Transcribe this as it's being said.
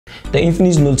The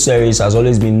Infinix Note series has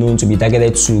always been known to be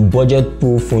targeted to budget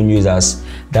pro phone users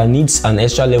that needs an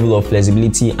extra level of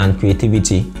flexibility and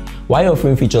creativity, while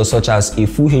offering features such as a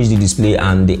full HD display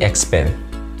and the X Pen.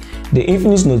 The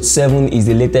Infinix Note 7 is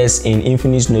the latest in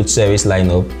Infinix Note series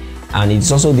lineup, and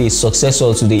it's also the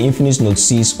successor to the Infinix Note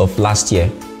 6 of last year.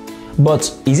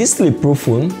 But is it still a pro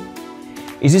phone?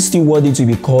 Is it still worthy to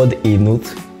be called a Note?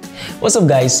 What's up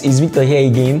guys, it's Victor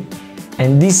here again,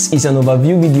 and this is an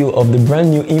overview video of the brand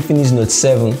new Infinix Note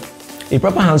 7. A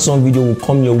proper hands-on video will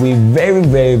come your way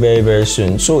very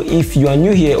soon. So if you are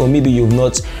new here or maybe you've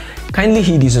not, kindly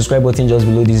hit the subscribe button just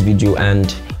below this video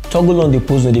and toggle on the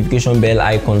post notification bell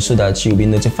icon so that you'll be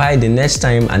notified the next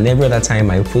time and every other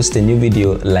time I post a new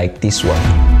video like this one.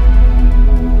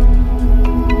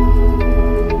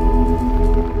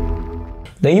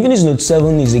 The Infinix Note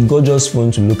 7 is a gorgeous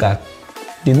phone to look at.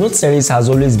 The Note series has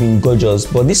always been gorgeous,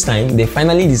 but this time they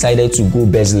finally decided to go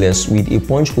bezel-less with a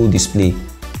punch hole display.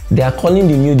 They are calling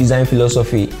the new design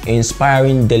philosophy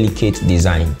inspiring delicate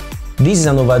design. This is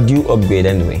an overdue upgrade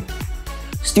anyway.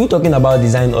 Still talking about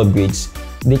design upgrades,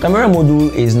 the camera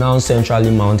module is now centrally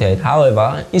mounted.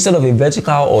 However, instead of a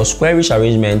vertical or squarish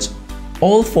arrangement,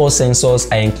 all 4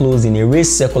 sensors are enclosed in a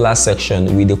raised circular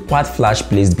section with a quad flash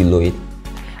placed below it.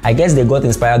 I guess they got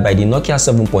inspired by the Nokia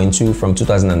 7.2 from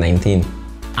 2019.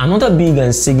 Another big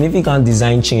and significant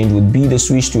design change would be the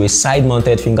switch to a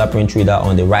side-mounted fingerprint reader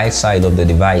on the right side of the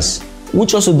device,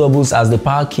 which also doubles as the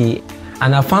power key,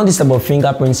 and I found this type of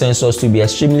fingerprint sensors to be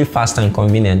extremely fast and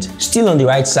convenient. Still on the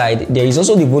right side, there is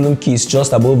also the volume keys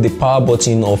just above the power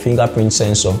button or fingerprint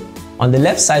sensor. On the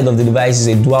left side of the device is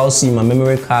a dual SIM and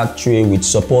memory card tray with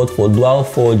support for dual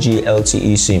 4G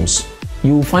LTE SIMs.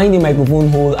 You will find a microphone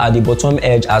hole at the bottom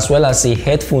edge as well as a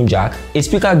headphone jack, a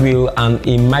speaker grill and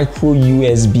a micro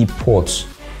USB port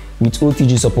with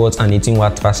OTG support and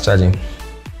 18-watt fast charging.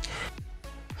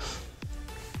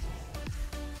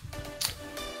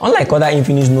 Unlike other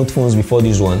Infinix Note phones before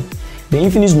this one, the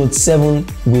Infinix Note 7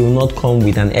 will not come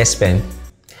with an S Pen.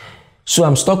 So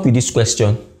I'm stuck with this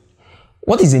question.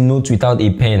 What is a Note without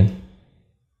a pen?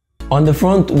 On the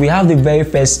front, we have the very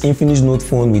first Infinix Note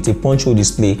phone with a punch hole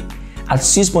display. At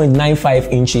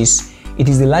 6.95 inches, it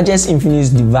is the largest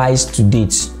Infinix device to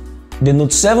date. The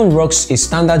Note 7 rocks a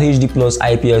standard HD Plus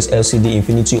IPS LCD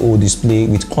Infinity O display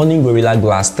with Corning Gorilla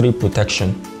Glass 3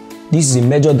 protection. This is a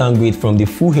major downgrade from the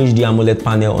Full HD AMOLED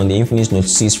panel on the Infinix Note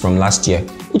 6 from last year,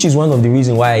 which is one of the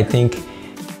reasons why I think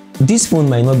this phone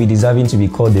might not be deserving to be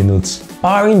called a Note.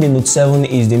 Powering the Note 7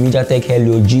 is the MediaTek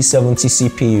Helio G70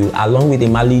 CPU along with a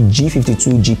Mali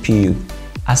G52 GPU,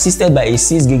 assisted by a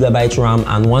 6GB RAM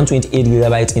and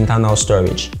 128GB internal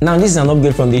storage. Now this is an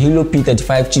upgrade from the Helio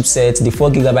P35 chipset, the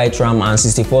 4GB RAM and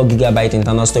 64GB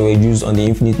internal storage used on the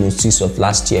Infinix Note 6 of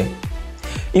last year.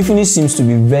 Infinix seems to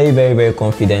be very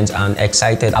confident and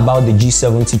excited about the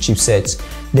G70 chipset.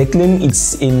 They claim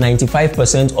it's a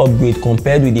 95% upgrade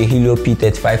compared with the Helio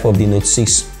P35 of the Note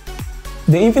 6.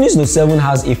 The Infinix Note 7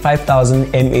 has a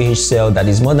 5000 mAh cell that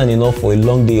is more than enough for a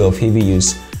long day of heavy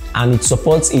use, and it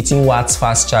supports 18 watts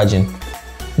fast charging.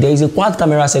 There is a quad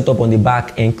camera setup on the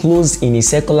back enclosed in a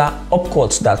circular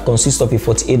upcut that consists of a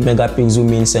 48MP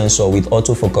main sensor with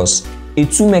autofocus, a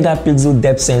 2MP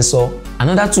depth sensor,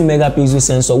 another 2MP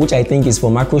sensor which I think is for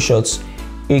macro shots,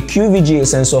 a QVGA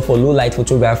sensor for low light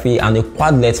photography and a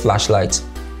quad LED flashlight.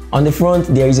 On the front,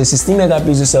 there is a 16MP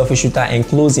selfie shooter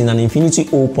enclosed in an Infinity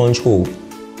O punch hole.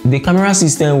 The camera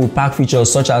system will pack features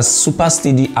such as super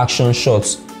steady action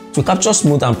shots to capture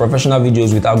smooth and professional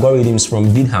videos with algorithms from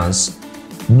VidHance,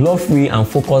 blur-free and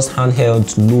focused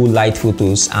handheld low-light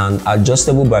photos, and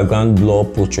adjustable background blur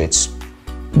portraits.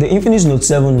 The Infinix Note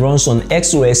 7 runs on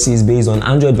XOS 6 based on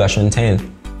Android version 10.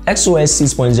 XOS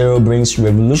 6.0 brings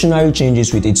revolutionary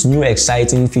changes with its new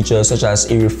exciting features such as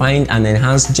a refined and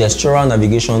enhanced gestural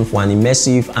navigation for an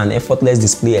immersive and effortless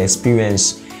display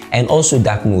experience, and also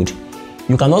dark mode.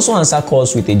 You can also answer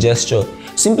calls with a gesture.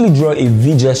 Simply draw a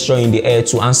V gesture in the air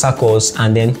to answer calls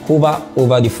and then hover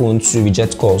over the phone to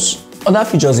reject calls. Other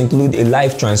features include a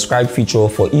live transcribe feature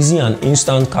for easy and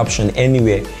instant caption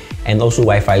anywhere, and also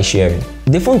Wi-Fi sharing.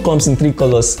 The phone comes in 3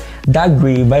 colors: dark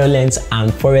grey, violet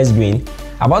and forest green.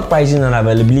 About pricing and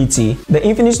availability, the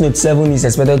Infinix Note 7 is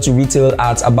expected to retail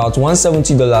at about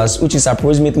 $170, which is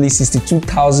approximately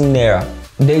 62,000 naira.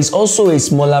 There is also a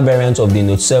smaller variant of the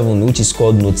Note 7 which is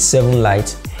called Note 7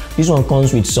 Lite. This one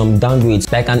comes with some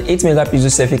downgrades like an 8MP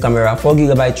selfie camera,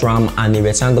 4GB RAM and a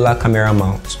rectangular camera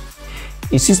mount,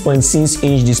 a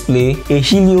 6.6-inch display, a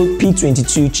Helio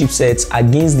P22 chipset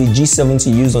against the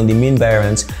G70 used on the main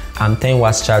variant, and 10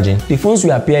 watts charging. The phones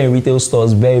will appear in retail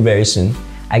stores very soon.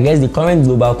 I guess the current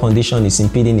global condition is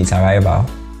impeding its arrival.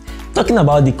 Talking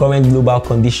about the current global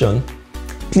condition,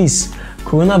 please,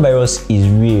 coronavirus is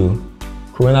real.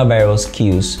 Coronavirus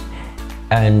kills.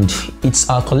 And it's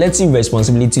our collective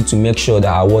responsibility to make sure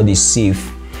that our world is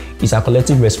safe. It's our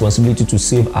collective responsibility to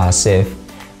save ourselves.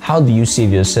 How do you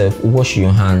save yourself? Wash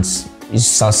your hands.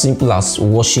 It's as simple as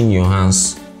washing your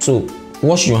hands. So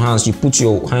wash your hands, you put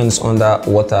your hands under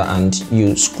water and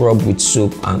you scrub with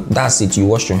soap, and that's it. You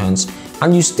wash your hands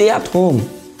and you stay at home.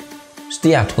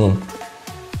 Stay at home.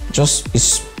 Just,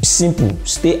 it's simple.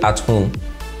 Stay at home.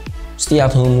 Stay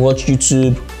at home, watch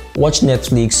YouTube, watch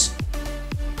Netflix.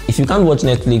 If you can't watch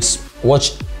Netflix,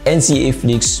 watch NCA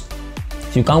Flix.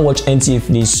 If you can't watch NCA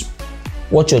Flix,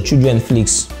 watch your children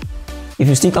flicks. If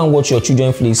you still can't watch your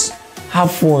children flicks,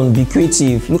 have fun, be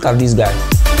creative. Look at this guy.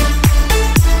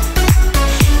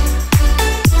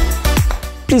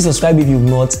 Please subscribe if you've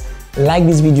not, like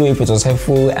this video if it was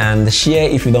helpful, and share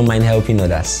if you don't mind helping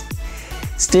others.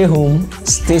 Stay home,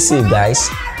 stay safe guys.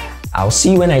 I'll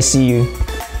see you when I see you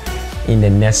in the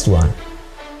next one.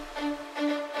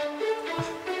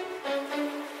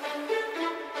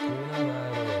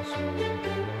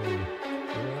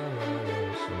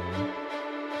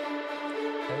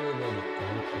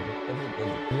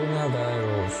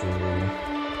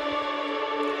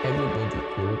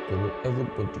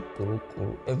 Everybody kuru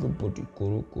kuru, everybody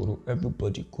kuru kuru,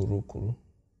 everybody kuru kuru.